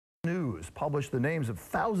News published the names of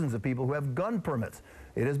thousands of people who have gun permits.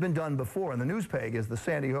 It has been done before, and the news peg is the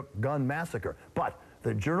Sandy Hook gun massacre. But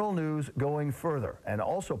the Journal News going further and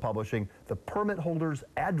also publishing the permit holders'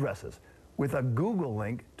 addresses with a Google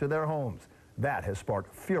link to their homes. That has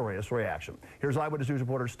sparked furious reaction. Here's Eyewitness News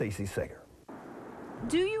reporter Stacy Sager.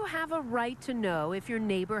 Do you have a right to know if your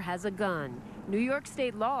neighbor has a gun? New York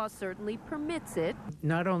state law certainly permits it.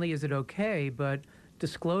 Not only is it okay, but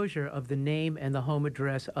disclosure of the name and the home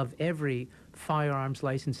address of every firearms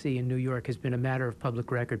licensee in New York has been a matter of public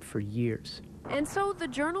record for years. And so the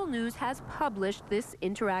Journal News has published this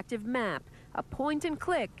interactive map, a point and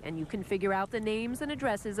click, and you can figure out the names and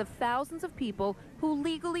addresses of thousands of people who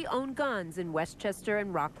legally own guns in Westchester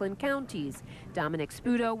and Rockland counties. Dominic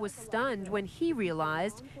Sputo was stunned when he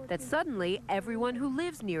realized that suddenly everyone who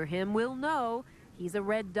lives near him will know he's a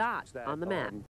red dot on the map.